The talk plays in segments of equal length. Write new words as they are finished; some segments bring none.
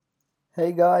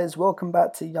Hey guys, welcome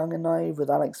back to Young and Naive with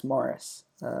Alex Morris.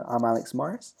 I'm Alex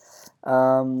Morris.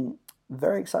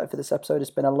 Very excited for this episode.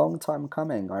 It's been a long time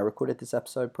coming. I recorded this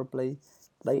episode probably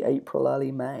late April,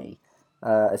 early May.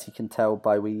 As you can tell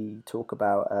by we talk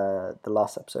about the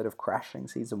last episode of Crashing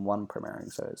Season 1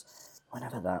 premiering, so it's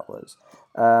whenever that was.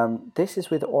 This is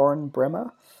with Oren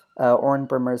Brimmer. Oren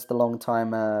Brimmer is the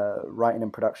longtime writing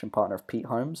and production partner of Pete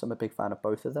Holmes. I'm a big fan of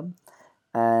both of them.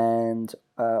 And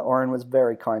Oren was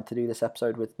very kind to do this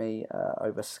episode with me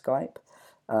over Skype.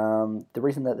 The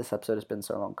reason that this episode has been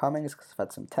so long coming is because I've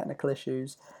had some technical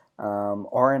issues.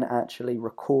 Oren actually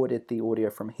recorded the audio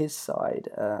from his side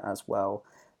as well,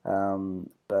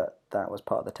 but that was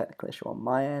part of the technical issue on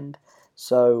my end.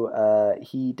 So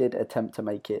he did attempt to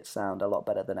make it sound a lot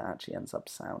better than it actually ends up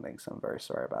sounding, so I'm very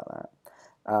sorry about that.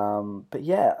 But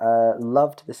yeah,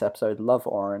 loved this episode, love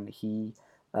Oren. He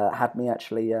had me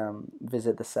actually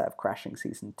visit the set of Crashing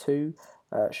Season 2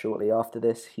 shortly after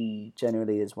this. He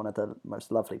genuinely is one of the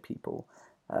most lovely people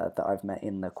that I've met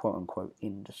in the quote-unquote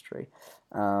industry.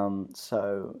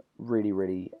 So really,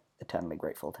 really eternally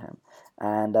grateful to him.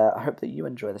 And I hope that you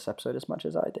enjoy this episode as much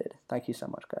as I did. Thank you so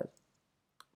much, guys.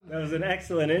 That was an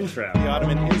excellent intro. The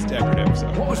Ottoman is decorative, so...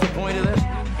 What was the point of this?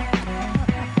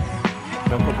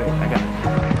 Don't go big. I got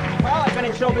it. Well, I've been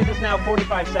in show business now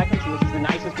 45 seconds, and this is the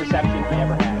nicest reception I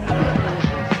ever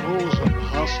had. Frozen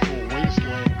hostile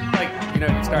wasteland. Like,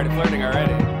 you started flirting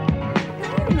already.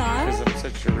 No. Because I'm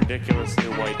such a ridiculously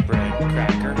white bread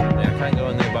cracker. Yeah, I can't go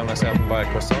in there by myself and buy a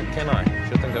croissant, can I?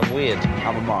 She'll think I'm weird.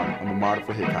 I'm a model. I'm a model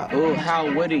for hip-hop. Oh,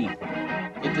 how witty.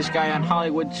 Get this guy on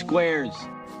Hollywood Squares.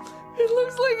 It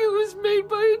looks like it was made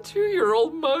by a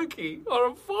 2-year-old monkey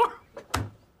on a farm.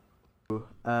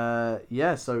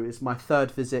 Yeah, so it's my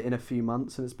third visit in a few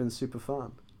months, and it's been super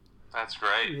fun. That's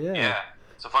great. Yeah.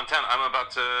 It's a fun time. I'm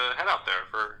about to head out there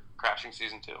for Crashing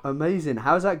Season 2. Amazing.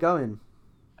 How's that going?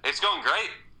 It's going great.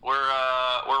 We're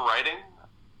writing.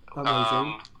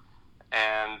 Amazing.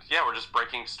 And yeah, we're just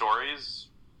breaking stories,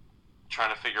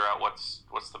 trying to figure out what's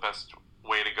the best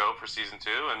way to go for Season 2,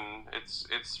 and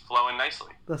it's flowing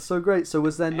nicely. That's so great. So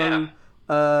was there no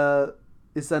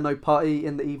is there no party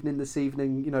in the evening this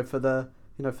evening, for the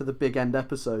big end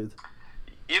episode?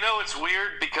 It's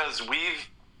weird because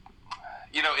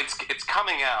it's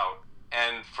coming out,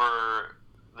 and for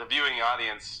the viewing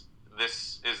audience,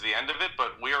 this is the end of it,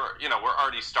 but we're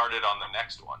already started on the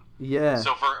next one. Yeah.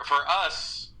 So for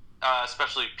us,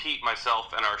 especially Pete,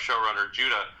 myself, and our showrunner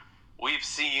Judah, we've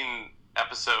seen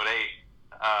episode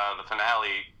 8, the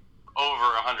finale, over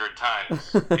 100 times.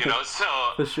 So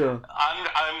For sure.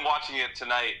 I'm watching it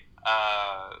tonight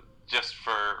just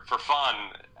for fun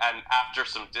and after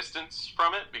some distance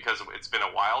from it, because it's been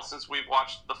a while since we've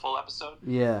watched the full episode.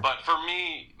 Yeah. But for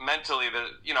me, mentally,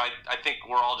 I think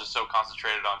we're all just so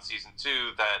concentrated on Season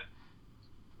 2 that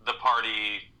the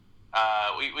party,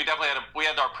 we definitely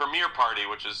had our premiere party,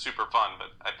 which is super fun,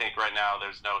 but I think right now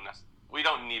we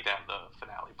don't need to have the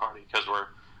finale party because we're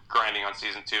grinding on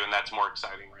Season 2, and that's more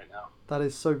exciting right now. That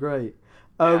is so great.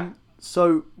 Yeah.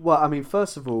 So,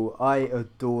 first of all, I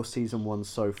adore Season 1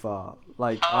 so far.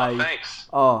 Thanks.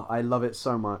 I love it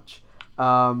so much.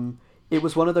 It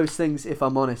was one of those things, if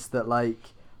I'm honest, that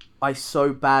I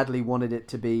so badly wanted it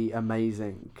to be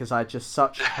amazing because I had just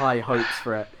such high hopes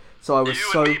for it. So I was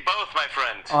You and me both, my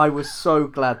friend. I was so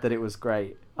glad that it was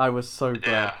great. I was so glad.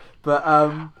 Yeah. But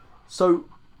so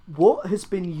what has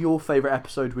been your favorite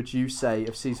episode, would you say,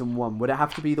 of Season 1? Would it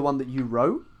have to be the one that you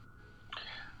wrote?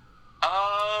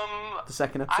 The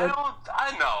second episode?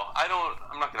 I'm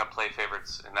not going to play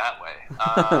favorites in that way.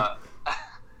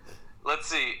 Let's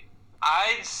see.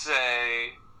 I'd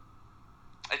say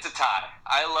it's a tie.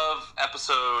 I love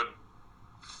episode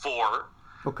 4.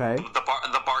 Okay.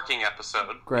 The barking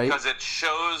episode. Great. Because it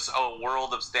shows a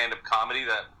world of stand-up comedy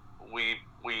that we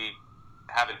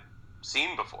haven't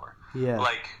seen before. Yeah.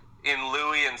 Like in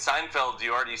Louis and Seinfeld,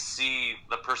 you already see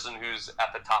the person who's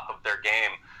at the top of their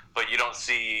game, but you don't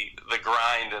see the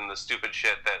grind and the stupid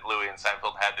shit that Louis and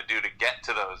Seinfeld had to do to get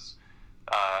to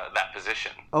that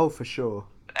position. Oh, for sure.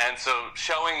 And so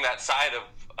showing that side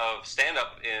of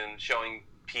stand-up in showing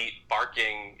Pete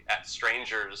barking at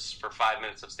strangers for 5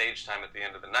 minutes of stage time at the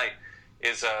end of the night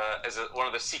is one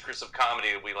of the secrets of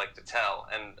comedy that we like to tell.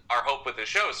 And our hope with this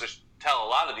show is to tell a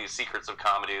lot of these secrets of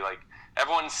comedy. Like,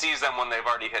 everyone sees them when they've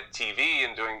already hit TV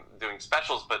and doing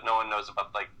specials, but no one knows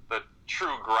about the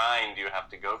true grind you have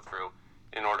to go through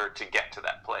in order to get to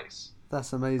that place.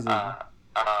 That's amazing.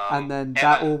 And then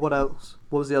what else?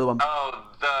 What was the other one? Oh,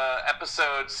 the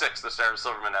episode 6, the Sarah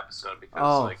Silverman episode,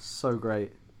 because so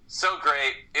great. So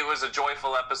great. It was a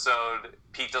joyful episode.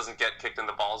 Pete doesn't get kicked in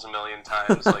the balls a million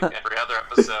times like every other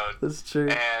episode. That's true.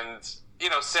 And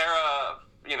Sarah,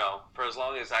 for as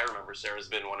long as I remember, Sarah's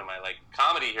been one of my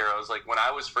comedy heroes. Like when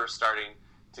I was first starting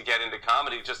to get into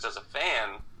comedy, just as a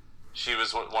fan, she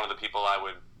was one of the people I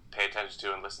would pay attention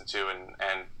to and listen to,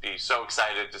 and be so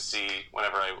excited to see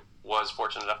whenever I was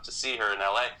fortunate enough to see her in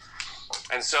LA.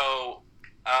 And so,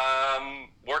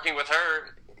 working with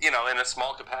her, in a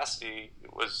small capacity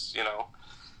was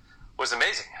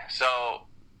amazing. So,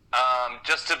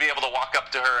 just to be able to walk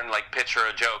up to her and pitch her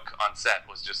a joke on set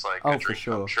was just a dream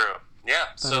come true. Yeah.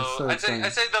 So I'd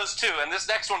say those two, and this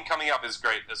next one coming up is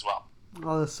great as well.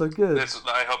 Oh, that's so good.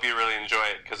 I hope you really enjoy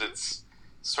it because it's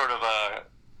sort of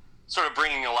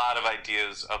bringing a lot of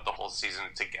ideas of the whole season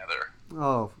together.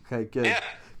 Oh, okay, good. Yeah.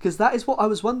 Because that is what I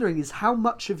was wondering, is how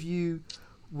much of you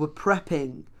were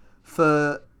prepping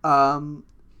for,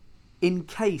 in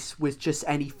case with just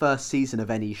any first season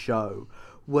of any show,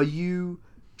 were you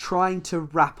trying to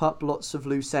wrap up lots of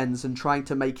loose ends and trying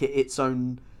to make it its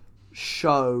own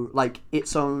show,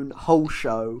 its own whole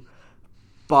show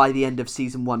by the end of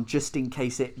season 1, just in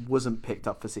case it wasn't picked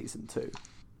up for season 2?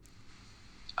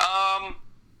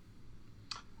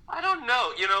 I don't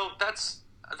know.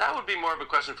 That would be more of a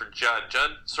question for Judd.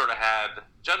 Judd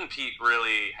and Pete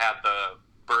really had the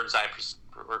bird's eye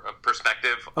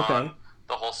perspective on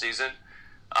the whole season.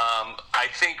 I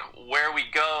think where we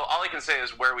go, all I can say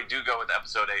is where we do go with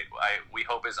episode 8, we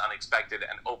hope is unexpected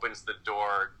and opens the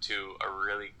door to a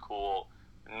really cool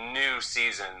new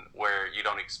season where you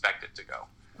don't expect it to go.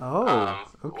 Oh,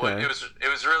 okay. It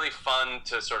was really fun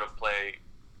to sort of play.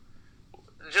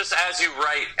 Just as you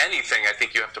write anything, I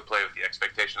think you have to play with the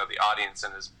expectation of the audience,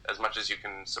 and as much as you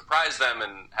can surprise them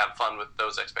and have fun with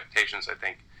those expectations, I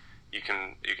think you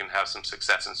can have some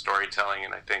success in storytelling.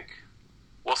 And I think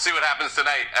we'll see what happens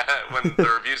tonight when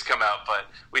the reviews come out, but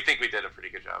we think we did a pretty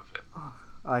good job of it.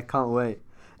 I can't wait.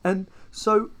 And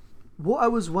so, what I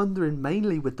was wondering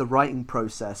mainly with the writing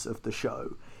process of the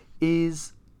show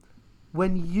is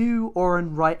when you,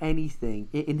 Oren, write anything,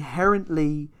 it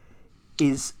inherently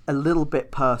is a little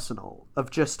bit personal of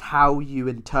just how you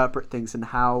interpret things and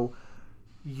how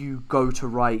you go to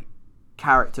write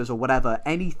characters or whatever.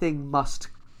 Anything must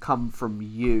come from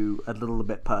you a little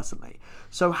bit personally.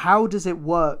 So how does it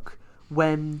work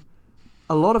when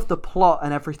a lot of the plot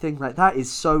and everything like that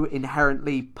is so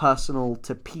inherently personal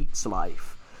to Pete's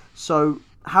life? So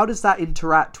how does that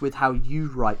interact with how you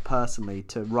write personally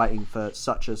to writing for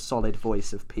such a solid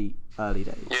voice of Pete early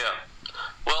days? Yeah.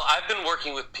 Well, I've been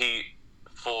working with Pete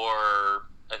for,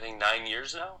 I think, 9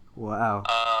 years now. Wow.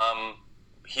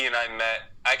 He and I met,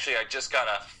 actually, I just got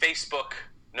a Facebook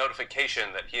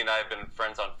notification that he and I have been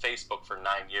friends on Facebook for 9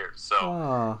 years.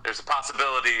 So there's a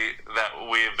possibility that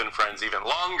we have been friends even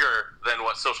longer than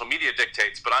what social media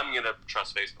dictates, but I'm going to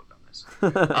trust Facebook on this.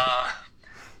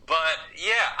 But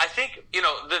yeah, I think,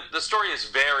 the story is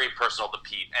very personal to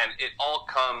Pete, and it all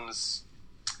comes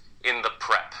in the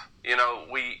prep.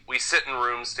 We sit in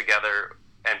rooms together,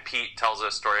 and Pete tells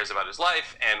us stories about his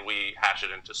life, and we hash it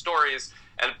into stories.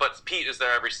 But Pete is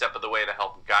there every step of the way to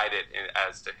help guide it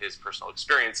as to his personal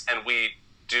experience, and we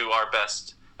do our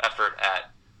best effort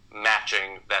at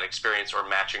matching that experience or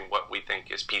matching what we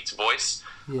think is Pete's voice.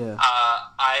 Yeah.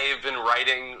 I've been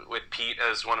writing with Pete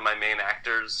as one of my main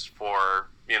actors for,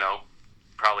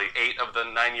 probably 8 of the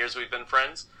 9 years we've been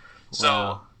friends. So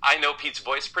Wow. I know Pete's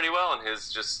voice pretty well and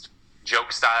his just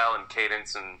joke style and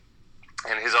cadence and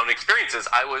his own experiences.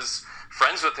 I was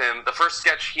friends with him. The first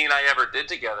sketch he and I ever did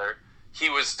together, he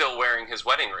was still wearing his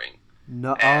wedding ring.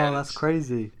 No, And- that's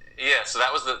crazy. Yeah, so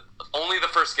that was only the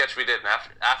first sketch we did, and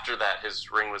after that,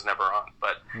 his ring was never on.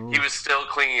 But he was still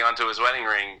clinging onto his wedding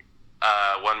ring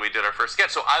when we did our first sketch.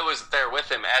 So I was there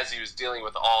with him as he was dealing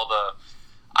with all the...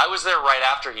 I was there right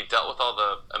after he dealt with all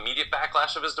the immediate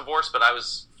backlash of his divorce, but I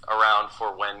was around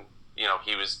for when,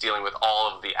 he was dealing with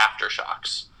all of the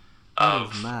aftershocks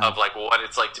of what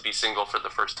it's like to be single for the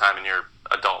first time in your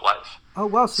adult life. Oh,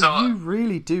 wow, so you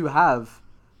really do have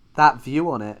that view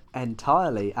on it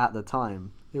entirely at the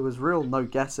time. It was real no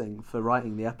guessing for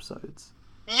writing the episodes.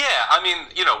 Yeah, I mean,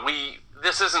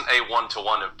 this isn't a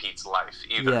one-to-one of Pete's life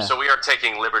either. Yeah. So we are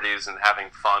taking liberties and having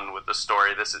fun with the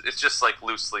story. It's just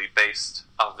loosely based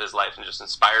off of his life and just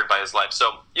inspired by his life.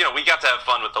 So, we got to have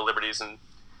fun with the liberties and,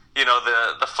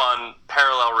 the fun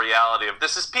parallel reality of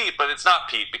this is Pete, but it's not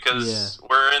Pete because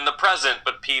we're in the present,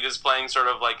 but Pete is playing sort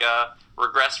of like a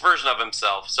regressed version of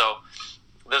himself. So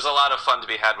there's a lot of fun to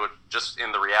be had with just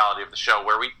in the reality of the show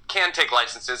where we can take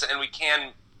licenses and we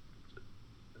can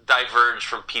diverge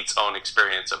from Pete's own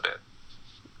experience a bit.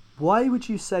 Why would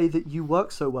you say that you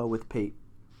work so well with Pete?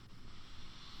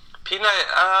 Pete and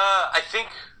I think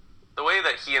the way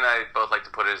that he and I both like to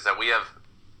put it is that we have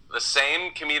the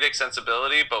same comedic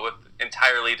sensibility, but with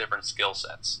entirely different skill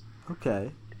sets.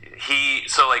 Okay.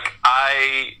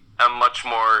 I am much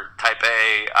more type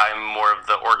A. I'm more of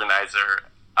the organizer.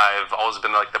 I've always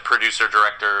been like the producer,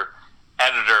 director,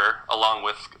 editor, along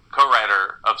with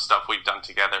co-writer of stuff we've done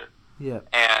together. Yeah.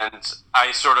 And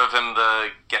I sort of am the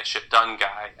get shit done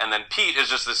guy. And then Pete is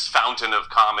just this fountain of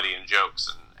comedy and jokes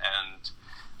and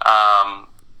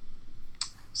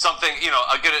something,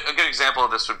 a good example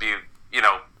of this would be,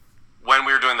 when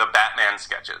we were doing the Batman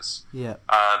sketches. Yeah.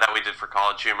 That we did for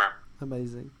College Humor.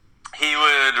 Amazing. He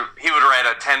would write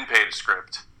a 10-page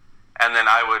script, and then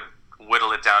I would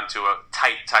whittle it down to a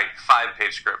tight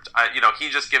 5-page script. He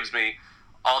just gives me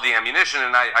all the ammunition,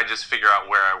 and I just figure out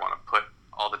where I want to put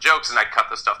all the jokes, and I cut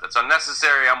the stuff that's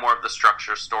unnecessary. I'm more of the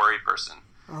structure story person.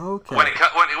 Okay. When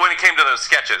it came to those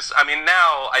sketches, I mean,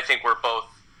 now I think we're both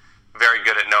very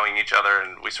good at knowing each other,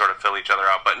 and we sort of fill each other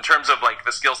out. But in terms of like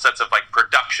the skill sets of like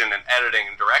production and editing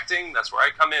and directing, that's where I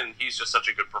come in. He's just such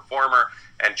a good performer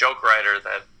and joke writer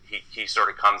that he sort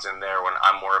of comes in there when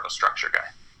I'm more of a structure guy.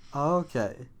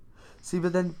 Okay. See,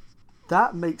 but then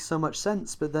that makes so much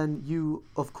sense. But then you,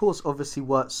 of course, obviously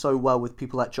work so well with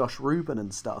people like Josh Rubin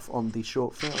and stuff on the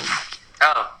short film.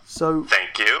 Oh, so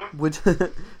thank you.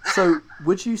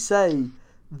 Would you say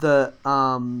that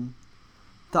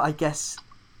that I guess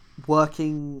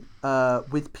working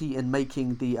with Pete and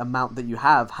making the amount that you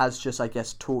have has just, I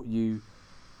guess, taught you,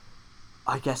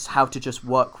 I guess, how to just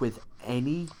work with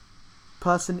any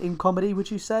person in comedy,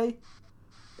 would you say?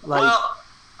 Well,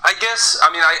 I guess,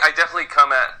 I definitely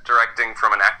come at directing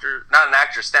from not an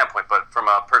actor standpoint, but from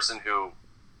a person who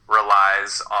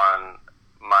relies on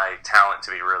my talent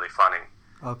to be really funny.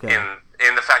 Okay.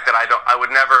 In the fact that I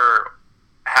would never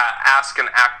ask an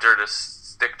actor to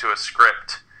stick to a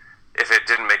script if it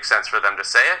didn't make sense for them to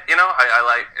say it. I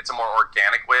like, it's a more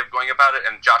organic way of going about it.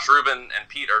 And Josh Rubin and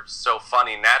Pete are so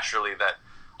funny naturally that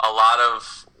a lot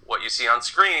of what you see on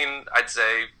screen, I'd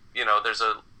say, there's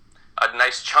a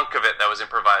nice chunk of it that was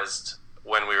improvised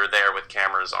when we were there with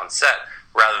cameras on set,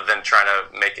 rather than trying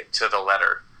to make it to the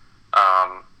letter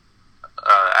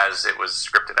as it was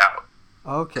scripted out.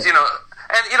 Okay.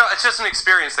 It's just an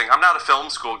experience thing. I'm not a film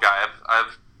school guy.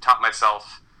 I've taught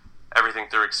myself everything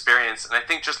through experience, and I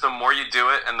think just the more you do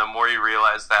it and the more you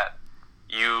realize that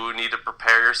you need to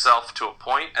prepare yourself to a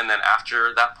point, and then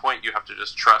after that point you have to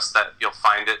just trust that you'll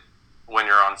find it when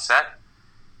you're on set,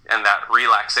 and that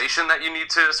relaxation that you need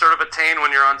to sort of attain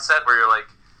when you're on set, where you're like,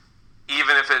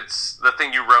 even if it's the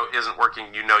thing you wrote isn't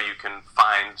working, you can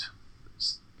find,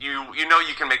 you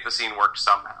can make the scene work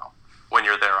somehow when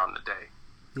you're there on the day.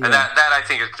 Yeah. And that I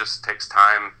think it just takes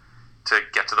time to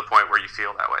get to the point where you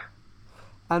feel that way.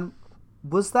 And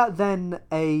was that then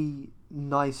a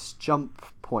nice jump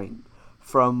point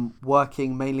from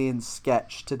working mainly in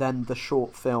sketch to then the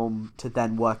short film to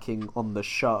then working on the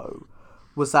show?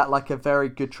 Was that like a very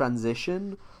good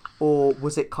transition, or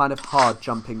was it kind of hard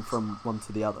jumping from one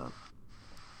to the other?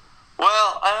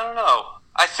 Well, I don't know.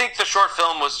 I think the short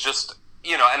film was just,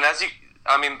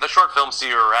 and the short films see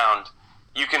you around,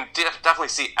 you can definitely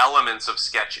see elements of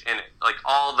sketch in it. Like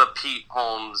all the Pete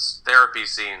Holmes therapy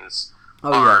scenes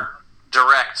are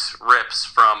direct rips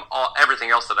from everything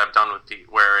else that I've done with Pete,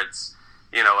 where it's,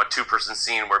 a two-person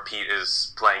scene where Pete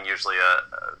is playing usually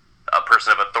a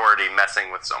person of authority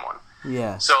messing with someone.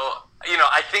 Yeah. So,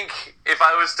 I think if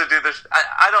I was to do this,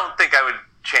 I don't think I would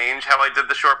change how I did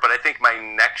the short, but I think my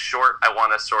next short, I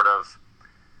want to sort of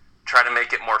try to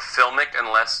make it more filmic and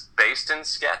less based in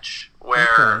sketch,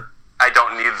 where I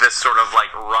don't need this sort of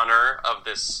like runner of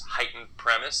this heightened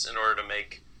premise in order to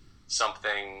make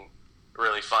something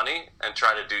really funny, and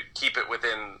try to keep it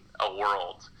within a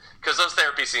world. Because those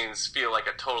therapy scenes feel like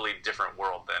a totally different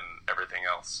world than everything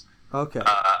else. Okay.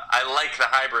 I like the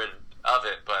hybrid of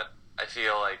it, but I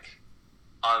feel like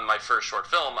on my first short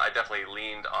film, I definitely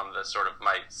leaned on the sort of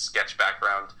my sketch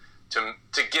background to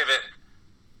give it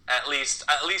at least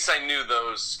I knew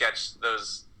those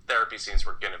therapy scenes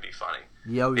were going to be funny.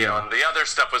 Yeah. And the other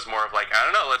stuff was more of like, I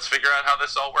don't know, let's figure out how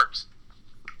this all works.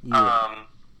 Yeah.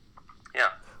 Yeah.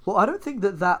 Well, I don't think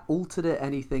that altered it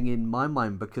anything in my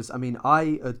mind, because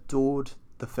I adored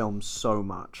the film so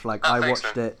much. Like, I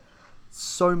watched it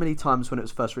so many times when it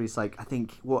was first released, like, I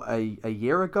think, a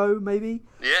year ago, maybe?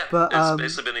 Yeah, but, it's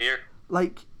basically been a year.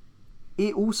 Like,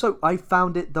 it also, I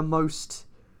found it the most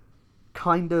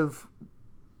kind of,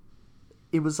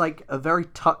 it was like a very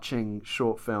touching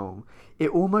short film.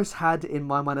 It almost had, in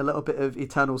my mind, a little bit of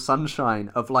Eternal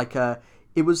Sunshine, of like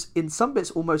it was, in some bits,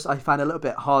 almost, I found a little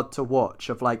bit hard to watch,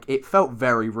 of like, it felt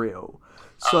very real.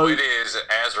 So, it is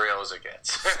as real as it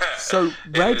gets. So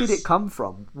where did it come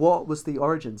from? What was the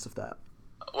origins of that?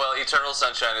 Well, Eternal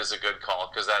Sunshine is a good call,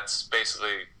 because that's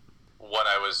basically what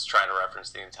I was trying to reference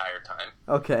the entire time.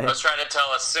 Okay. I was trying to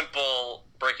tell a simple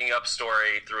breaking up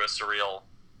story through a surreal,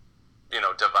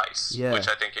 device. Yeah. Which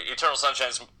I think Eternal Sunshine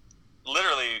is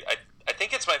literally, I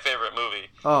think it's my favorite movie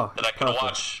that I could perfect.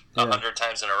 watch 100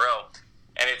 times in a row.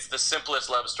 And it's the simplest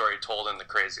love story told in the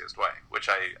craziest way, which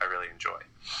I really enjoy.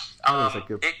 That is a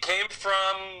good... It came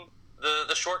from,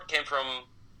 the short came from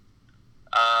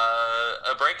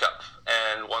a breakup,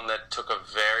 and one that took a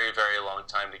very, very long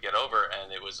time to get over,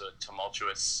 and it was a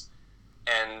tumultuous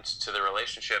end to the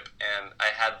relationship. And I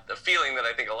had the feeling that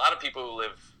I think a lot of people who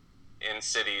live in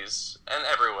cities and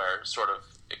everywhere sort of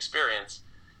experience,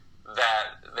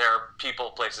 that there are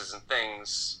people, places, and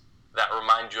things that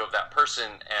remind you of that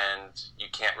person, and you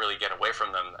can't really get away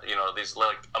from them. These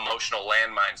like emotional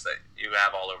landmines that you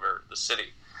have all over the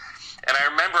city. And I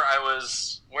remember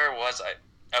where was I?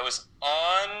 I was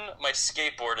on my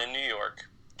skateboard in New York,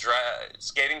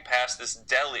 skating past this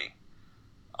deli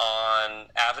on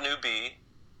Avenue B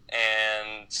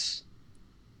and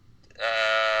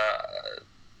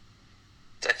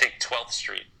I think 12th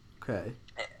Street. Okay.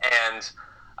 And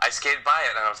I skated by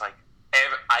it, and I was like,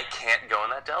 I can't go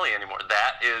in that deli anymore.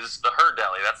 That is her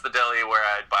deli. That's the deli where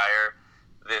I'd buy her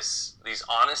these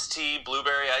Honest Tea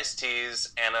blueberry iced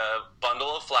teas and a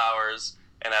bundle of flowers,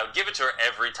 and I would give it to her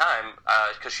every time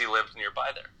because she lived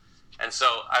nearby there. And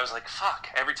so I was like, fuck,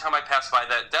 every time I pass by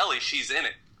that deli, she's in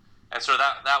it. And so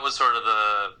that was sort of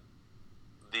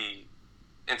the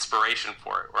inspiration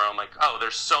for it, where I'm like, oh,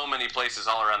 there's so many places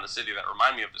all around the city that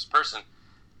remind me of this person.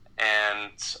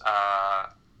 And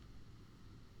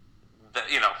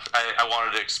I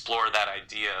wanted to explore that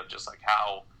idea of just like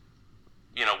how,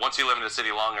 once you live in a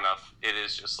city long enough, it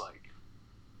is just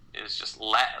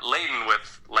laden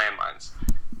with landmines.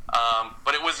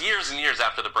 But it was years and years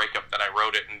after the breakup that I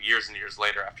wrote it, and years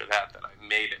later after that I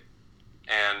made it.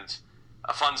 And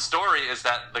a fun story is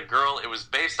that the girl it was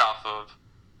based off of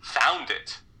found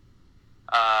it.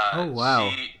 Oh,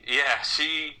 wow.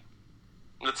 She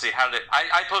let's see,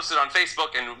 I posted on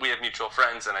Facebook, and we have mutual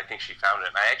friends, and I think she found it.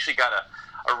 And I actually got a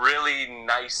really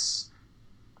nice,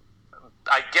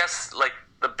 I guess, like,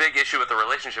 the big issue with the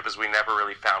relationship is we never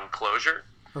really found closure.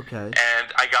 Okay.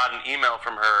 And I got an email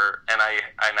from her, and I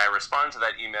responded to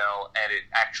that email, and it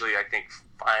actually, I think,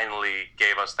 finally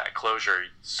gave us that closure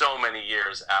so many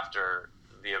years after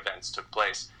the events took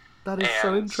place. That is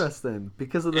so interesting,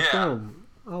 because of the film.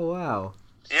 Oh, wow.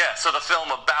 Yeah, so the film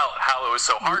about how it was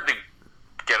so hard to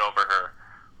get over her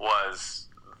was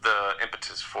the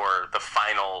impetus for the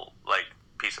final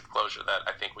piece of closure that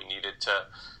I think we needed to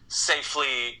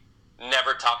safely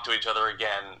never talk to each other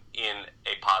again in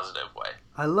a positive way.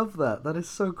 I love that. That is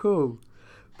so cool.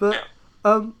 But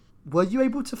were you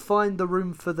able to find the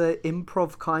room for the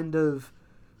improv kind of,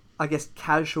 I guess,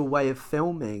 casual way of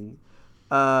filming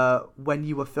when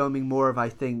you were filming more of, I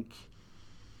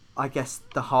guess,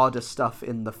 the harder stuff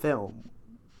in the film?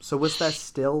 So was there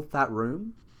still that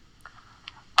room?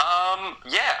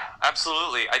 Yeah,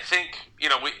 absolutely. I think,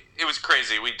 it was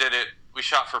crazy. We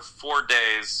shot for 4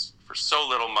 days for so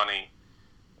little money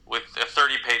with a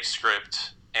 30-page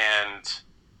script and,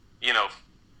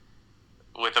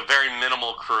 with a very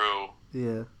minimal crew.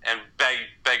 Yeah. And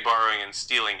beg, borrowing, and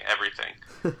stealing everything.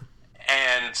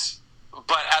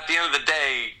 But at the end of the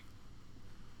day,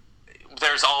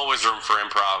 there's always room for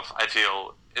improv, I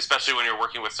feel, especially when you're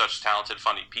working with such talented,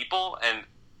 funny people. And,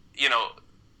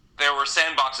 there were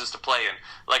sandboxes to play in.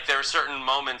 Like, there were certain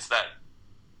moments that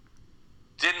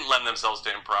didn't lend themselves to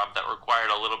improv that required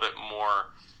a little bit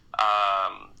more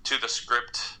to the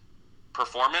script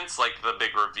performance, like the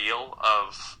big reveal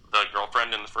of the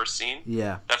girlfriend in the first scene.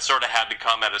 Yeah. That sort of had to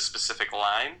come at a specific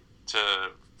line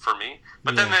for me.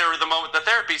 But then there were the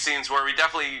therapy scenes where we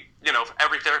definitely,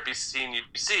 every therapy scene you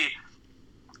see,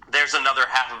 there's another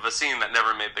half of a scene that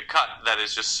never made the cut that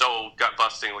is just so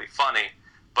gut-bustingly funny,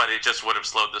 but it just would have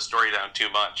slowed the story down too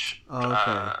much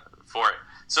for it.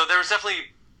 So there was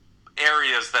definitely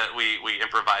areas that we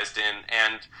improvised in,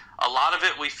 and a lot of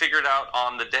it we figured out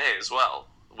on the day as well.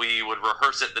 We would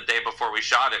rehearse it the day before we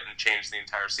shot it and change the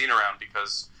entire scene around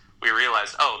because we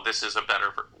realized, this is a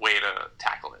better way to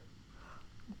tackle it.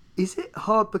 Is it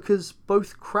hard because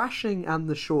both Crashing and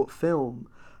the short film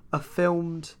are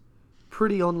filmed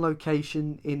pretty on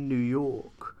location in New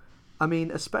York? I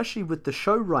mean, especially with the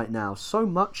show right now, so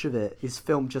much of it is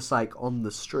filmed just on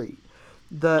the street.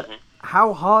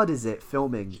 How hard is it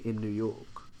filming in New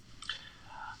York?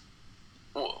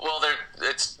 Well,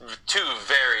 it's two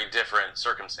very different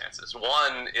circumstances.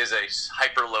 One is a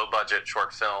hyper low budget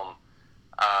short film.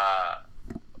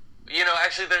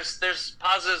 Actually, there's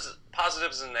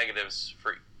positives and negatives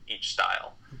for each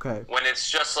style. Okay. When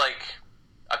it's just like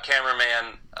a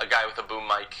cameraman, a guy with a boom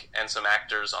mic, and some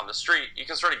actors on the street, you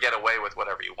can sort of get away with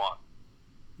whatever you want.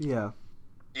 Yeah.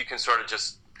 You can sort of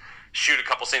just shoot a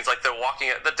couple scenes, like the walking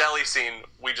at the deli scene.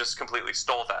 We just completely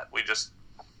stole that. We just,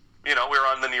 we were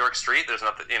on the New York street. There's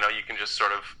nothing, you can just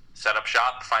sort of set up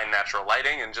shop, find natural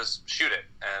lighting, and just shoot it.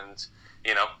 And,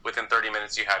 within 30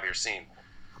 minutes you have your scene.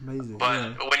 Amazing.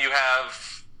 But when you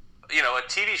have, a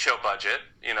TV show budget,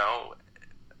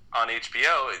 on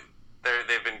HBO,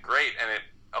 they've been great, and it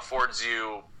affords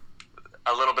you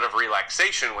a little bit of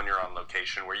relaxation when you're on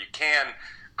location, where you can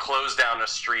close down a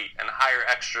street and hire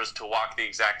extras to walk the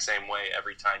exact same way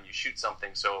every time you shoot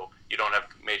something, so you don't have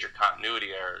major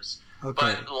continuity errors. Okay.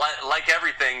 But like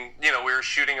everything, we were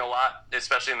shooting a lot,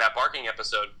 especially in that barking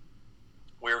episode.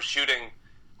 We were shooting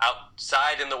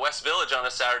outside in the West Village on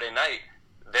a Saturday night.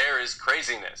 There is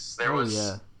craziness. There was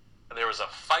a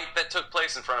fight that took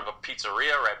place in front of a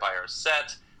pizzeria right by our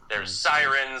set. There's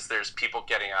sirens. There's people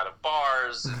getting out of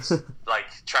bars. It's like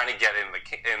trying to get in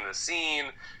the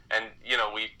scene, and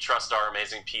we trust our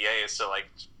amazing PAs to like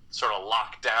sort of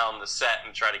lock down the set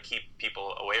and try to keep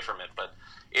people away from it. But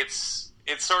it's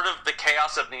sort of the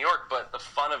chaos of New York. But the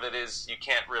fun of it is you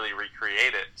can't really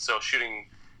recreate it. So shooting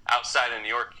outside of New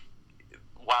York,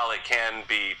 while it can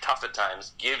be tough at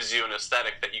times, gives you an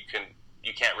aesthetic that you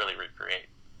can't really recreate.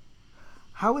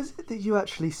 How is it that you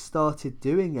actually started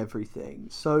doing everything?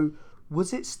 So,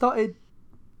 was it starting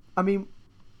with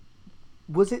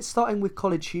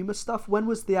College Humor stuff? When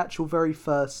was the actual very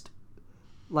first,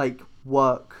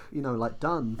 work,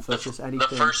 done for just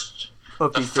anything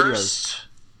of these videos?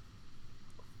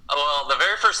 Well, the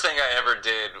very first thing I ever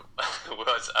did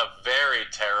was a very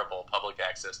terrible public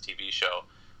access TV show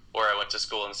where I went to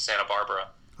school in Santa Barbara.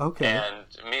 Okay. And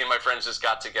me and my friends just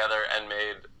got together and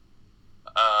made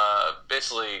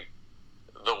basically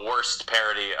the worst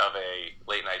parody of a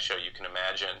late night show you can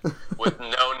imagine, with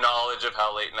no knowledge of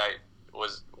how late night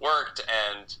worked,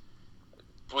 and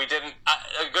we didn't.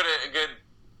 A good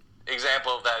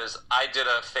example of that is I did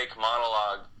a fake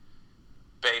monologue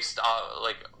based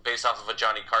off of a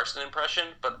Johnny Carson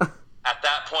impression, but at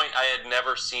that point I had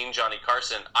never seen Johnny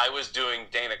Carson. I was doing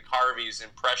Dana Carvey's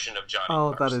impression of Johnny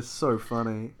Carson. Oh, that is so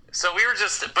funny. So we were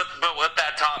just, but what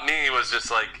that taught me was just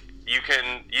like, you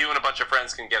and a bunch of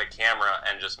friends can get a camera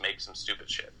and just make some stupid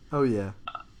shit. Oh, yeah.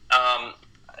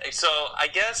 So I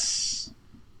guess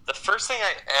the first thing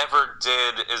I ever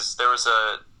did is there was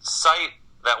a site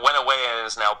that went away and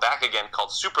is now back again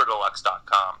called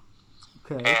SuperDeluxe.com.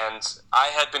 Okay. And I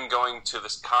had been going to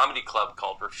this comedy club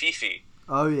called Rafifi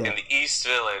in the East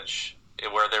Village,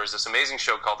 where there was this amazing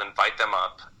show called Invite Them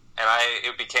Up. And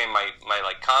it became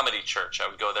my comedy church. I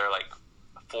would go there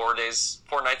 4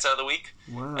 nights out of the week,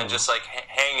 and just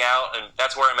hang out, and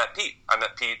that's where I met Pete. I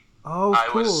met Pete. Oh, of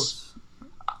course.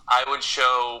 I would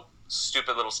show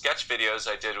stupid little sketch videos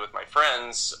I did with my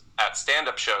friends at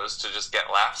stand-up shows to just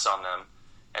get laughs on them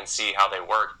and see how they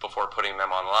worked before putting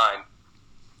them online.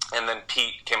 And then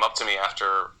Pete came up to me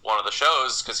after one of the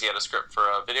shows because he had a script for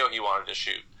a video he wanted to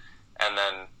shoot, and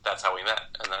then that's how we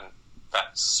met, and then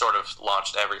that sort of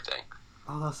launched everything.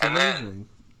 Oh, that's amazing.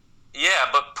 Yeah,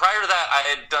 but prior to that, I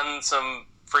had done some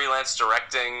freelance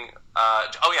directing.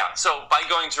 So by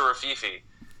going to Rafifi,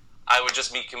 I would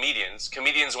just meet comedians.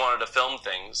 Comedians wanted to film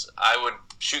things. I would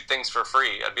shoot things for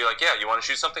free. I'd be like, yeah, you want to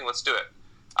shoot something? Let's do it.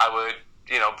 I would,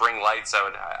 bring lights.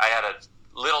 I had a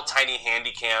little tiny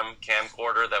handy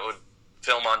camcorder that would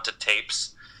film onto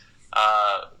tapes.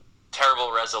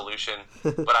 Terrible resolution,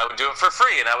 but I would do it for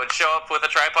free, and I would show up with a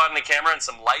tripod and a camera and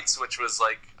some lights, which was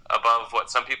above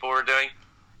what some people were doing.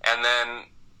 And then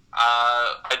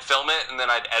I'd film it, and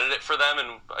then I'd edit it for them,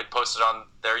 and I'd post it on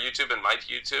their YouTube and my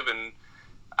YouTube, and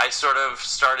I sort of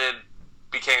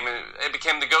became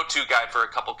the go-to guy for a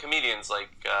couple comedians, like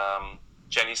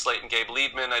Jenny Slate and Gabe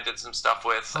Liedman. I did some stuff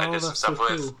with. I did some stuff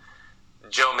with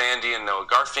Joe Mandy and Noah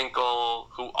Garfinkel,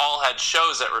 who all had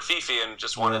shows at Rafifi and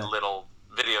just wanted little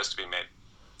videos to be made.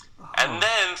 And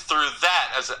then through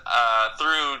that,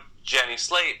 through Jenny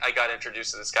Slate, I got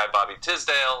introduced to this guy Bobby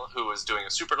Tisdale, who was doing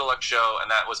a Super Deluxe show, and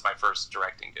that was my first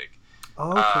directing gig.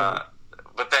 Okay.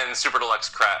 But then Super Deluxe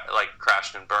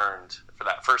crashed and burned for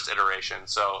that first iteration,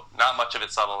 so not much of it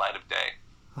saw the light of day.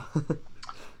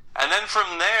 And then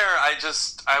from there, I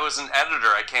was an editor.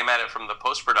 I came at it from the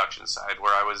post-production side,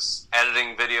 where I was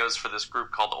editing videos for this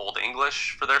group called Old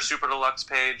English for their Super Deluxe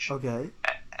page. Okay.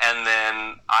 And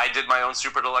then I did my own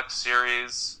Super Deluxe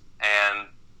series, and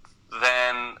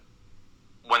then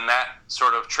when that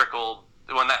sort of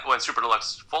when Super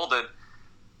Deluxe folded,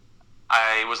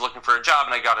 I was looking for a job,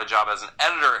 and I got a job as an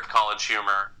editor at College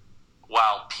Humor,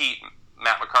 while Pete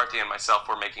Matt McCarthy and myself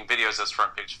were making videos as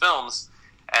Front Page Films,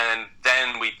 and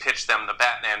then we pitched them the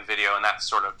Batman video, and that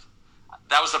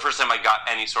was the first time I got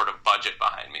any sort of budget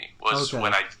behind me, was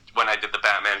when I did the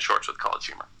Batman shorts with College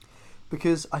Humor.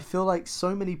 Because I feel like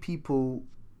so many people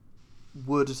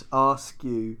would ask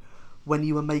you, when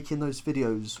you were making those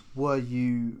videos, were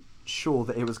you sure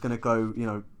that it was going to go,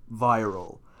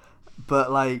 viral?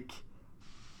 But, like,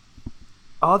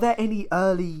 are there any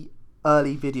early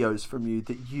videos from you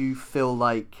that you feel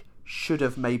like should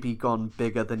have maybe gone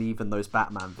bigger than even those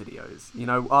Batman videos?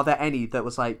 Are there any that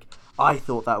was like, I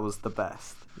thought that was the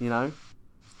best, I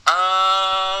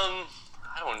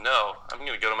don't know. I'm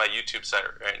going to go to my YouTube site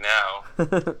right now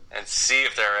and see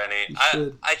if there are any.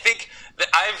 I think that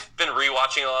I've been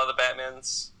rewatching a lot of the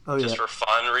Batmans just for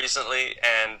fun recently,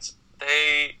 and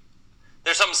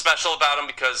there's something special about them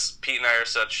because Pete and I are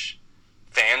such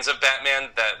fans of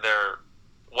Batman that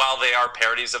while they are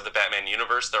parodies of the Batman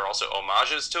universe, they're also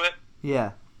homages to it.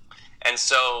 Yeah. And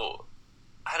so,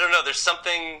 I don't know, there's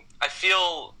something, I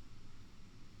feel,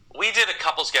 we did a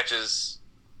couple sketches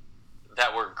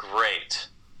that were great,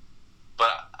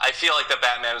 but I feel like the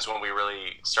Batman is when we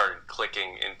really started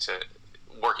clicking into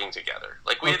working together.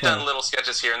 Like, we had done little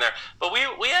sketches here and there, but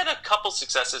we had a couple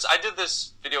successes. I did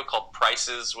this video called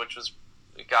Prices, which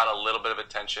got a little bit of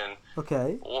attention.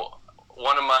 Okay.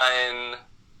 One of mine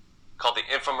called the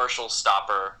Infomercial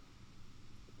Stopper.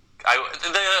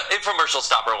 The Infomercial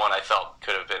Stopper one I felt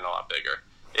could have been a lot bigger.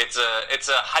 It's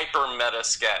a hyper meta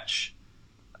sketch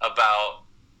about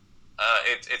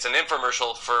it's an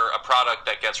infomercial for a product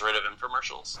that gets rid of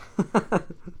infomercials.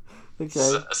 Okay.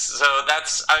 So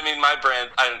that's, I mean, my brand.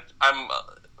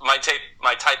 My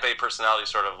type A personality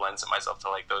sort of lends myself to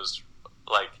like those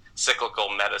like cyclical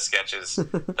meta sketches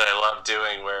that I love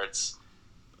doing, where it's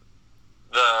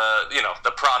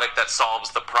the product that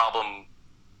solves the problem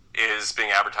is being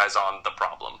advertised on the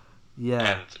problem. Yeah.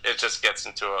 And it just gets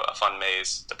into a fun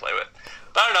maze to play with.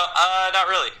 But I don't know, not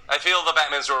really. I feel the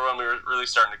Batmans were when we were really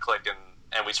starting to click,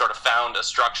 and we sort of found a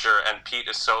structure, and Pete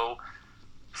is so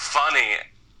funny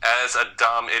as a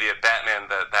dumb idiot Batman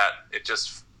that it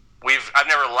just I've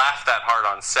never laughed that hard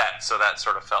on set, so that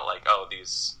sort of felt like, oh,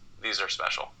 these are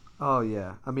special. Oh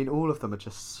yeah, I mean, all of them are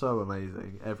just so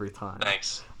amazing every time.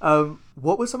 Thanks.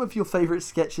 What were some of your favourite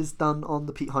sketches done on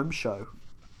the Pete Holmes Show?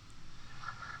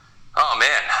 Oh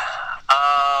man,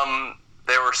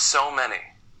 there were so many.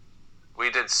 We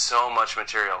did so much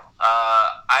material.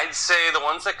 I'd say the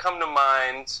ones that come to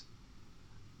mind,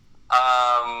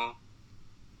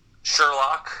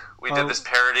 Sherlock. We did this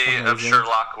parody of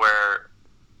Sherlock where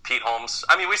Pete Holmes.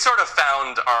 I mean, we sort of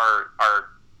found our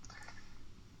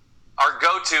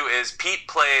go-to is Pete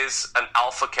plays an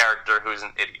alpha character who's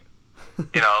an idiot.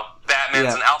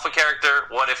 Batman's an alpha character.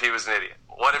 What if he was an idiot?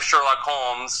 What if Sherlock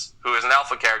Holmes, who is an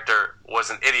alpha character, was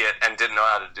an idiot and didn't know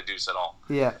how to deduce at all?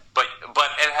 Yeah. But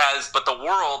the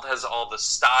world has all the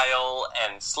style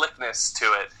and slickness to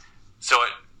it. So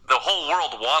the whole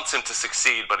world wants him to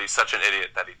succeed, but he's such an idiot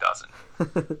that he doesn't.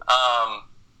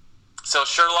 So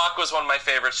Sherlock was one of my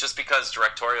favorites, just because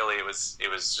directorially it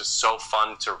was just so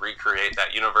fun to recreate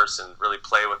that universe and really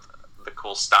play with the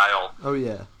cool style. Oh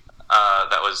yeah.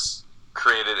 That was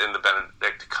created in the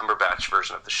Benedict Cumberbatch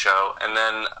version of the show. And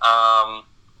then,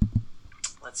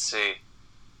 let's see,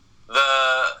 the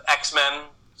X-Men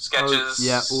sketches. Oh,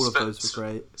 yeah, all of those were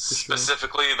great.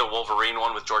 Specifically, the Wolverine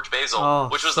one with George Basil,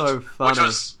 which was funny.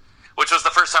 which was the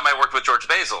first time I worked with George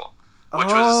Basil.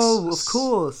 Of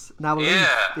course. Now,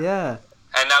 yeah.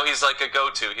 And now he's like a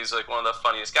go-to. He's like one of the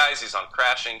funniest guys. He's on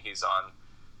Crashing. He's on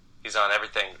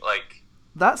everything. Like.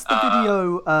 That's the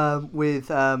video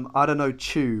with I don't know,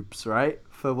 tubes, right?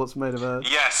 For What's Made of Earth.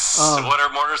 Yes. What are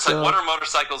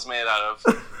motorcycles made out of?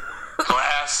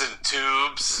 Glass and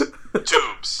tubes.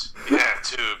 Tubes. Yeah,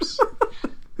 tubes.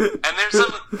 And there's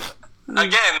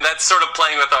again, that's sort of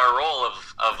playing with our role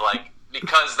of like,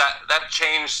 because that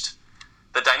changed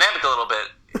the dynamic a little bit.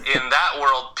 In that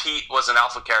world, Pete was an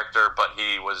alpha character, but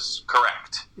he was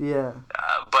correct. Yeah.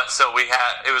 But so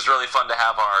it was really fun to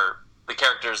have the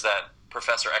characters that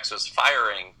Professor X was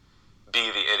firing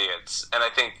be the idiots. And I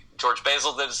think George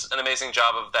Basil did an amazing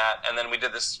job of that. And then we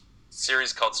did this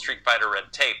series called Street Fighter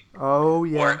Red Tape. Oh,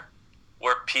 yeah.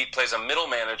 Where Pete plays a middle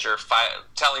manager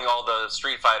telling all the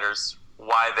Street Fighters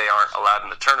why they aren't allowed in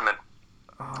the tournament.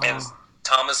 Oh. And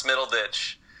Thomas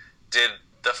Middleditch did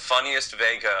the funniest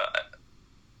Vega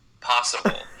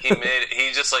possible. He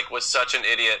just like was such an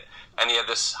idiot, and he had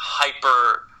this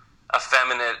hyper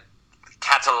effeminate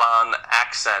Catalan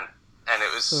accent. And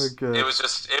it was so good. It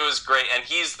was great, and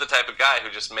he's the type of guy who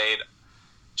just made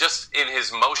just in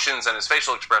his motions and his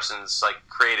facial expressions, like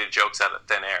created jokes out of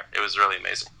thin air. It was really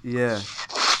amazing. Yeah.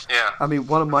 Yeah. I mean,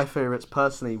 one of my favourites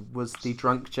personally was the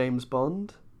drunk James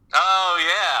Bond. Oh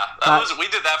yeah, we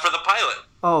did that for the pilot.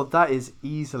 Oh, that is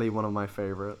easily one of my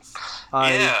favourites.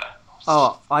 Yeah.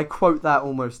 Oh, I quote that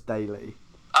almost daily.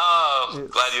 Oh,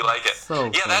 It's glad you like it. so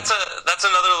Yeah, fun. that's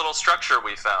another little structure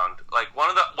we found. Like one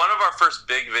of our first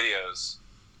big videos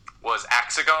was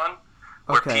Axagon,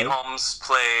 where Okay. Pete Holmes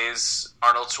plays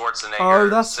Arnold Schwarzenegger. Oh,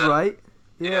 that's right.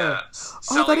 Yeah. Yeah.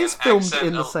 Oh, that is filmed accent-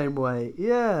 in the same way.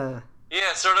 Yeah.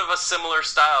 Yeah, sort of a similar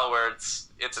style where it's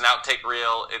an outtake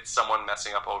reel. It's someone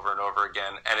messing up over and over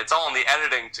again, and it's all in the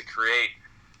editing to create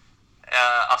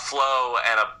a flow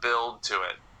and a build to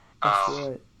it. That's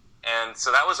right. And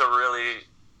so that was a really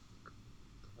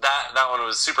that one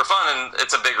was super fun, and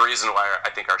it's a big reason why I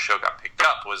think our show got picked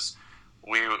up was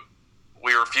we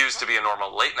refused to be a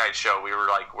normal late night show. We were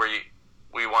like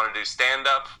we want to do stand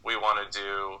up, we want to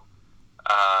do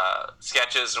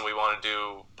sketches, and we want to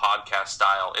do podcast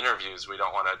style interviews. We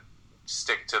don't want to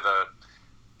stick to the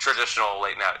traditional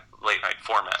late night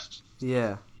format.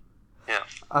 Yeah. Yeah.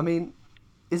 I mean,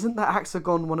 isn't that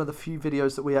Axagon one of the few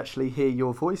videos that we actually hear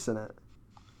your voice in it?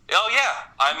 Oh yeah,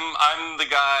 I'm the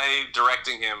guy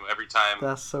directing him every time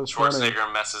That's so funny.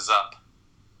 Schwarzenegger messes up.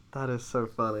 That is so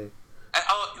funny. And,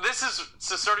 this is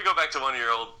to sort of go back to one of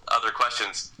your other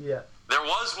questions. Yeah. There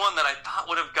was one that I thought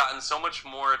would have gotten so much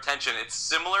more attention. It's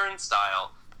similar in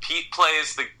style. Pete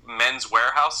plays the Men's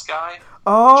Warehouse guy.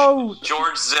 Oh!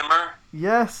 George Zimmer.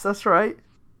 Yes, that's right.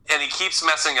 And he keeps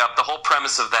messing up. The whole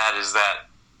premise of that is that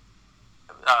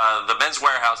the Men's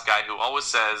Warehouse guy who always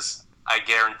says, "I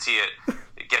guarantee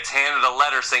it," gets handed a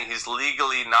letter saying he's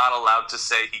legally not allowed to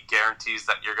say he guarantees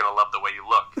that you're going to love the way you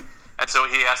look. And so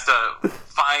he has to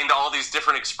find all these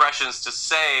different expressions to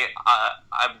say,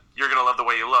 you're going to love the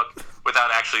way you look,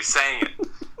 without actually saying it.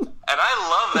 And I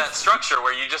love that structure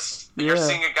where you're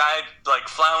seeing a guy like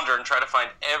flounder and try to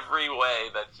find every way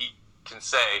that he can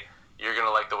say, you're going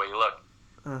to like the way you look.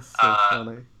 That's so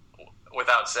funny.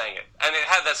 Without saying it. And it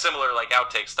had that similar like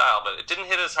outtake style, but it didn't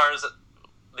hit as hard as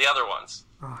the other ones.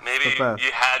 Oh, Maybe the best.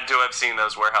 you had to have seen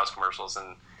those Warehouse commercials,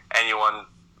 and anyone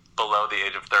below the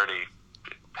age of 30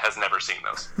 has never seen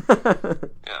those.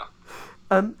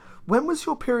 Yeah. When was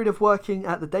your period of working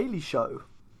at The Daily Show?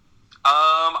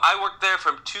 I worked there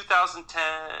from 2010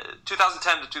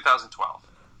 to 2012.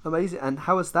 Amazing. And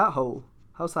how's that whole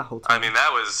time? I mean,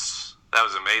 that was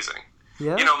amazing.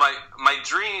 Yeah. You know, my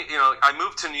dream, I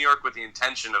moved to New York with the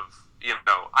intention of,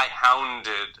 I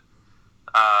hounded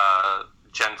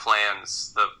Jen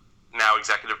Flans, the now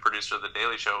executive producer of The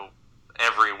Daily Show,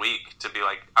 every week to be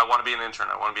like, I want to be an intern,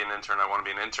 I want to be an intern, I want to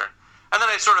be an intern. And then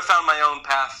I sort of found my own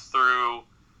path through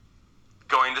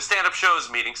going to stand-up shows,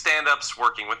 meeting stand-ups,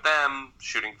 working with them,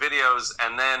 shooting videos,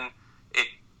 and then it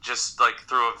just, like,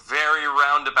 through a very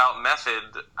roundabout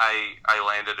method, I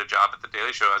landed a job at The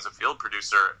Daily Show as a field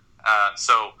producer.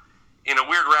 So, in a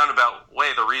weird roundabout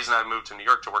way, the reason I moved to New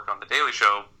York to work on The Daily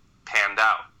Show panned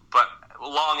out. But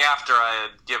long after I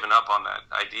had given up on that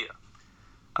idea.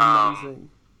 Amazing.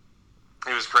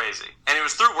 It was crazy. And it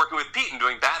was through working with Pete and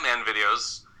doing Batman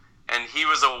videos, and he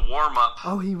was a warm-up.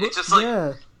 Oh, he was, it's just like,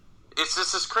 yeah. It's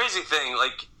just this crazy thing.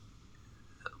 Like,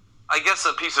 I guess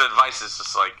a piece of advice is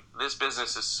just like, this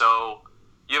business is so,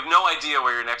 you have no idea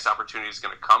where your next opportunity is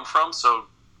going to come from, so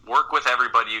work with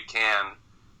everybody you can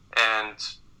and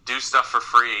do stuff for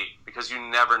free, because you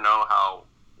never know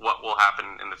what will happen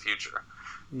in the future.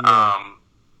 Yeah.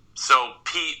 So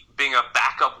Pete, being a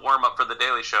backup warm-up for The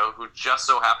Daily Show, who just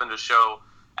so happened to show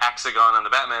Axagon on the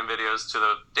Batman videos to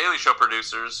the Daily Show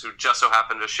producers, who just so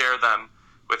happened to share them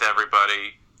with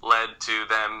everybody, led to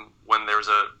them, when there was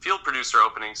a field producer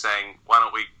opening, saying, why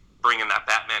don't we bring in that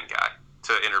Batman guy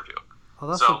to interview?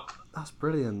 Oh, that's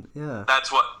brilliant, yeah.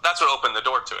 That's what opened the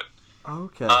door to it.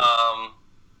 Okay.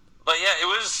 But yeah,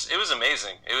 it was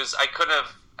amazing. I couldn't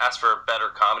have asked for a better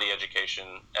comedy education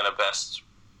and a best,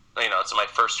 it's my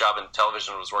first job in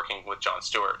television was working with Jon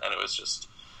Stewart, and it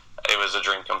was a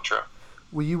dream come true.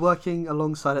 Were you working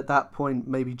alongside at that point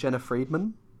maybe Jenna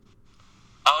Friedman?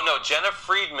 Oh no, Jenna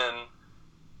Friedman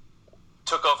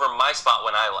took over my spot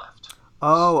when I left.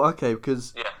 Oh, okay,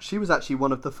 because she was actually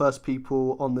one of the first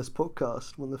people on this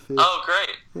podcast. Oh,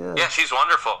 great. Yeah, she's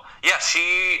wonderful. Yeah,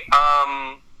 she,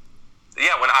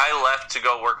 when I left to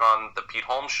go work on the Pete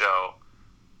Holmes show,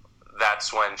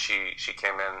 that's when she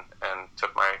came in and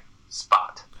took my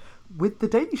spot. With The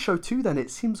Daily Show too, then, it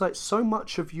seems like so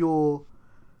much of your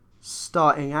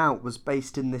starting out was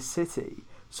based in this city.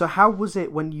 So how was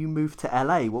it when you moved to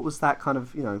LA? What was that kind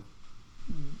of,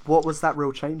 what was that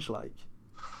real change like?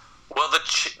 Well,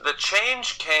 the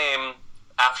change came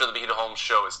after the Pete Holmes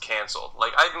Show is canceled.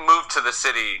 Like, I moved to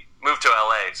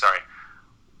LA,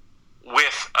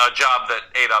 with a job that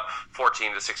ate up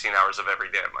 14 to 16 hours of every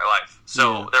day of my life.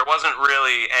 So there wasn't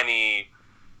really any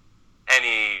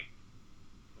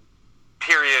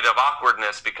period of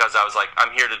awkwardness because I was like,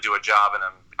 I'm here to do a job and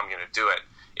I'm going to do it.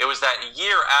 It was that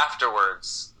year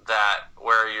afterwards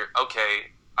where you're okay.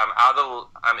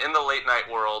 I'm in the late night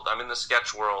world. I'm in the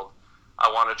sketch world.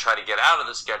 I want to try to get out of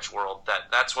the sketch world.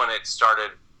 That's when it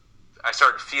started. I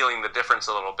started feeling the difference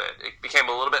a little bit. It became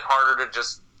a little bit harder to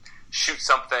just shoot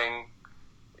something,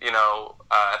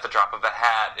 at the drop of a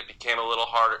hat. It became a little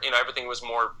harder. Everything was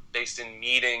more based in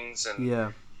meetings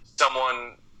and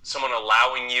someone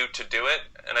allowing you to do it.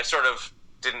 And I sort of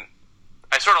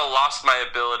lost my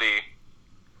ability,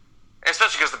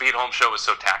 especially because the Pete Holmes Show was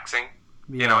so taxing.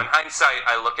 In hindsight,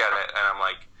 I look at it and I'm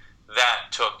like,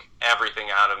 that took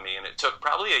everything out of me, and it took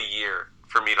probably a year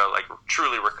for me to like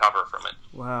truly recover from it.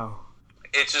 Wow.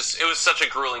 It was such a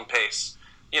grueling pace.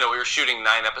 We were shooting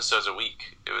 9 episodes a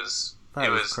week. It was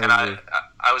crazy. And I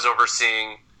was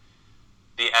overseeing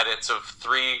the edits of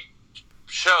 3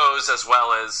 shows as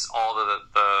well as all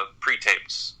the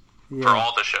pre-tapes for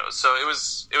all the shows. So it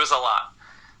was a lot.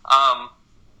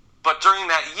 But during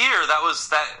that year,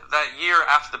 that year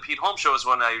after the Pete Holmes Show is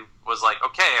when I was like,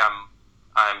 okay,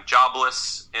 I'm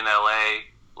jobless in LA.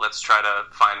 Let's try to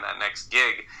find that next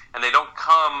gig. And they don't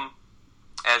come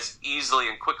as easily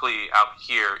and quickly out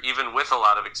here, even with a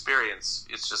lot of experience.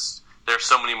 It's just there's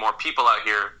so many more people out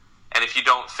here, and if you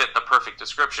don't fit the perfect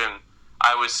description,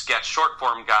 I was sketch short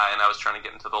form guy, and I was trying to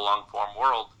get into the long form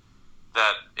world.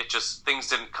 That things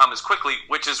didn't come as quickly,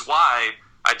 which is why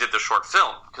I did the short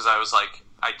film, because I was like,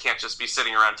 I can't just be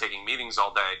sitting around taking meetings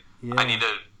all day. Yeah. I need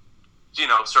to,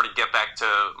 sort of get back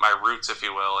to my roots, if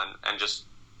you will, and just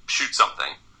shoot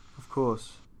something. Of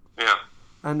course. Yeah.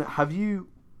 And have you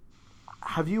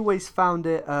always found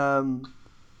it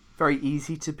very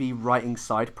easy to be writing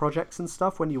side projects and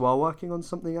stuff when you are working on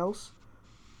something else?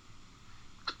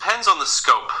 Depends on the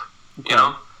scope. Okay.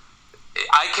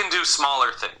 I can do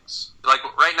smaller things. Like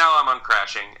right now I'm on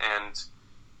Crashing, and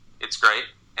it's great,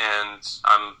 and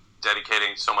I'm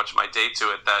dedicating so much of my day to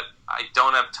it that I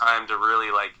don't have time to really,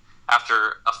 like,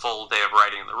 after a full day of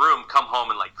writing in the room, come home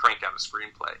and like crank out a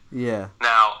screenplay. Yeah.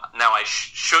 Now I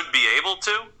should be able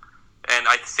to, and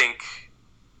I think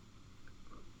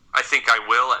I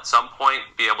will at some point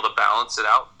be able to balance it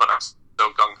out, but I'm so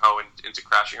gung-ho into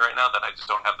Crashing right now that I just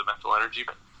don't have the mental energy.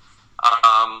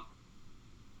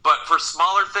 But for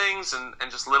smaller things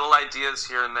and just little ideas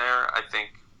here and there, I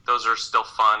think those are still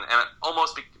fun. And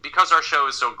almost because our show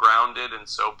is so grounded and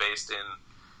so based in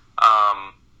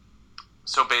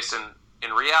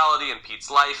reality and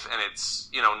Pete's life, and it's,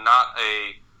 not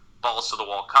a balls to the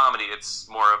wall comedy, it's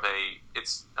more of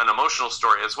it's an emotional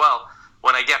story as well.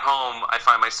 When I get home, I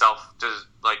find myself just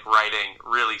like writing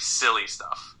really silly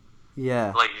stuff.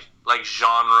 Yeah. Like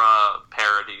genre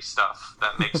parody stuff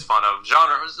that makes fun of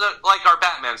genres, like our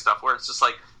Batman stuff, where it's just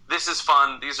like, this is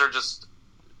fun. This is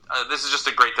just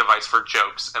a great device for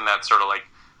jokes, and that's sort of like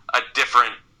a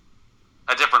different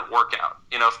workout.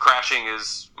 If Crashing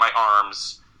is my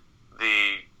arms,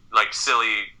 the like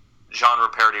silly genre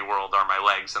parody world are my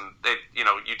legs, and they,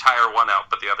 you tire one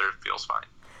out, but the other feels fine.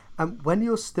 When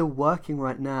you're still working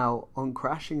right now on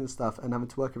Crashing and stuff and having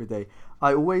to work every day,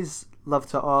 I always love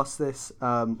to ask this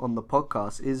on the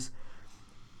podcast, is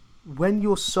when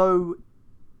you're so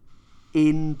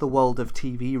in the world of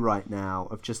TV right now,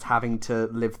 of just having to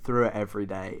live through it every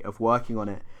day, of working on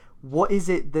it, what is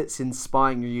it that's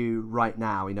inspiring you right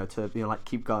now, to like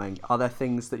keep going? Are there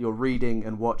things that you're reading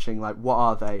and watching? Like, what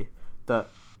are they that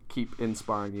keep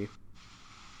inspiring you?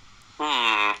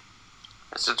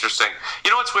 That's interesting.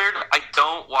 You know what's weird? I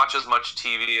don't watch as much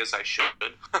TV as I should.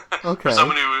 Okay. For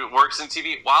someone who works in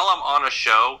TV, while I'm on a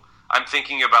show, I'm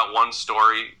thinking about one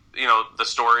story, the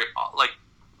story, like,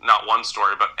 not one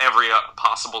story, but every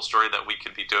possible story that we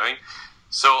could be doing.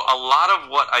 So a lot of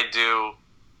what I do,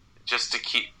 just to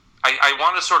keep, I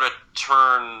want to sort of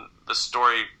turn the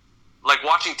story, like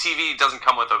watching TV doesn't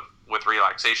come with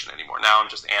relaxation anymore. Now I'm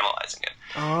just analyzing it.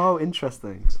 Oh,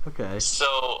 interesting. Okay.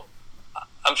 So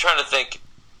I'm trying to think,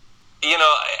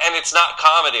 and it's not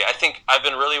comedy. I think I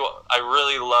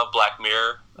really love Black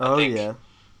Mirror. Oh, I think yeah.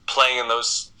 Playing in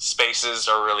those spaces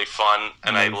are really fun,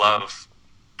 and I love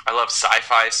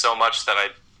sci-fi so much that I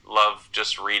love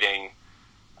just reading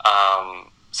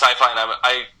sci-fi. And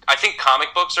I think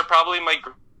comic books are probably my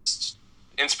greatest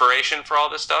inspiration for all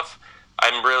this stuff.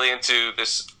 I'm really into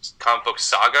this comic book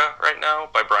Saga right now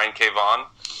by Brian K. Vaughan.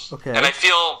 Okay. And I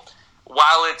feel,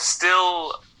 while it's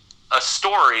still a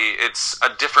story, it's a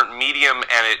different medium,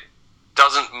 and it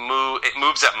doesn't move. It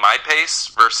moves at my pace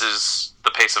versus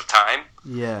the pace of time.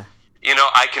 Yeah. You know,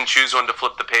 I can choose when to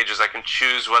flip the pages. I can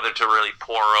choose whether to really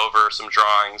pore over some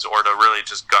drawings or to really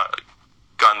just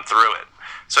gun through it.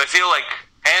 So I feel like,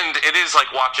 and it is like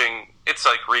it's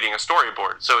like reading a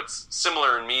storyboard. So it's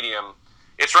similar in medium.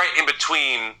 It's right in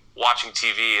between watching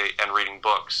TV and reading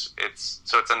books. It's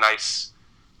a nice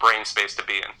brain space to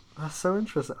be in. That's so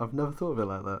interesting. I've never thought of it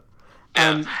like that.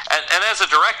 Yeah. And as a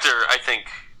director, I think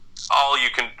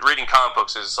reading comic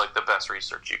books is like the best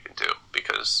research you can do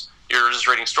because you're just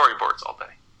reading storyboards all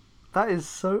day. That is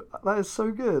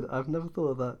so good. I've never thought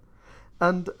of that.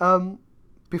 And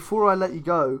before I let you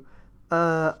go,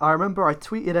 I remember I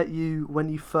tweeted at you when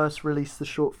you first released the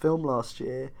short film last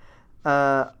year.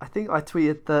 I think I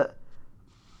tweeted that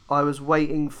I was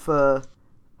waiting for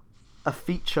a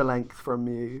feature length from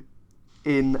you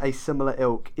in a similar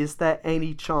ilk. Is there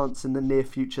any chance in the near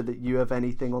future that you have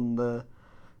anything on the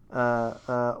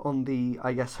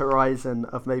I guess horizon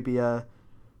of maybe a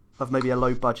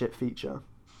low budget feature?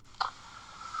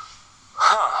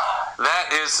 That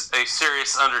is a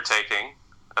serious undertaking.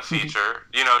 A feature,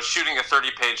 you know, shooting a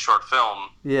 30-page short film.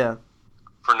 Yeah.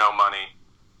 For no money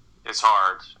is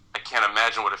hard. I can't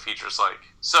imagine what a feature's like.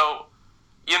 So,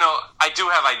 you know, I do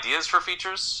have ideas for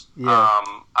features. Yeah.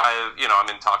 I'm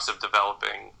in talks of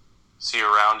developing See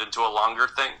You Around into a longer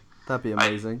thing. That'd be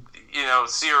amazing.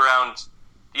 See You Around,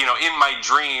 you know, in my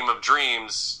dream of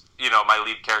dreams, you know, my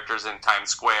lead character's in Times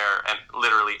Square, and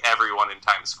literally everyone in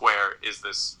Times Square is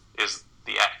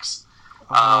the X.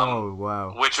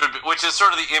 Wow. Which is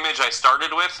sort of the image I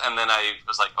started with, and then I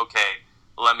was like, okay,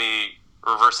 let me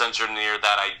reverse engineer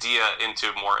that idea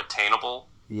into more attainable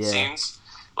scenes.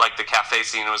 Like the cafe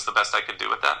scene was the best I could do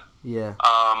with that. Yeah.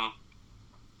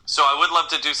 So I would love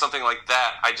to do something like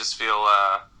that. I just feel,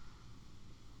 I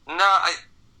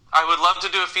would love to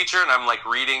do a feature, and I'm like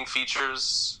reading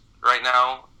features right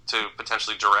now to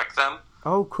potentially direct them.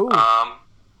 Oh, cool. But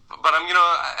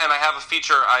and I have a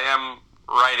feature I am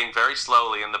writing very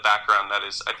slowly in the background that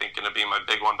is, I think, going to be my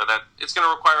big one, but that it's going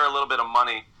to require a little bit of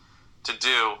money to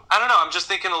do. I don't know, I'm just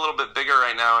thinking a little bit bigger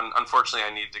right now, and unfortunately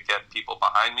I need to get people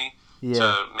behind me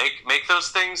to make those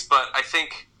things, but I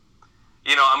think,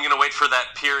 you know, I'm going to wait for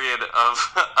that period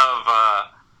of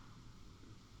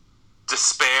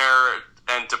despair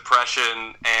and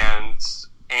depression and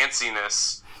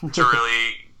antsiness to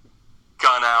really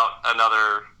gun out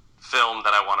another film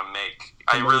that I want to make.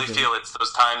 Amazing. I really feel it's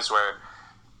those times where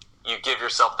you give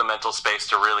yourself the mental space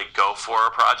to really go for a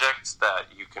project that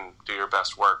you can do your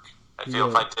best work. I feel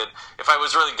if I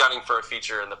was really gunning for a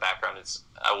feature in the background,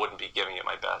 I wouldn't be giving it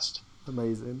my best.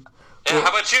 Amazing. And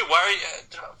how about you? Why are you?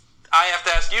 I have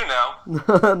to ask you now.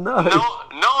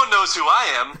 No one knows who I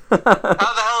am.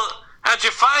 How the hell? How'd you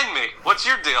find me? What's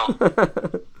your deal?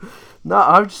 No,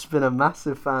 I've just been a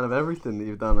massive fan of everything that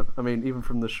you've done. I mean, even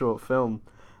from the short film.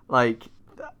 Like,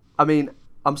 I mean,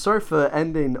 I'm sorry for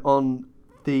ending on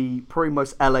the probably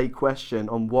most LA question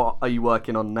on what are you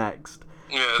working on next.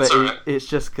 Yeah, but all right. It's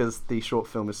just because the short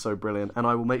film is so brilliant, and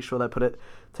I will make sure that I put it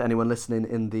to anyone listening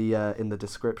in the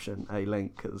description, a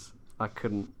link, because I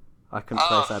couldn't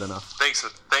place that enough. Thanks,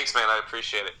 man. I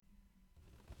appreciate it.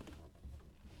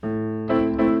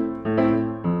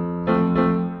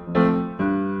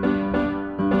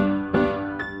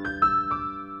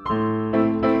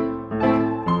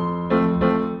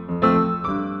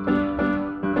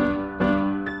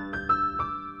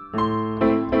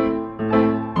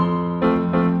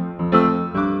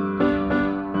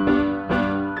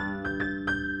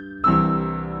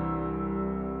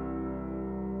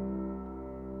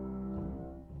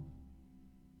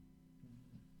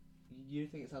 You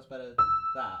think it sounds better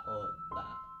that or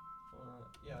that?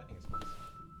 Yeah, I think it's nice. Just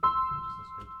as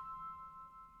good.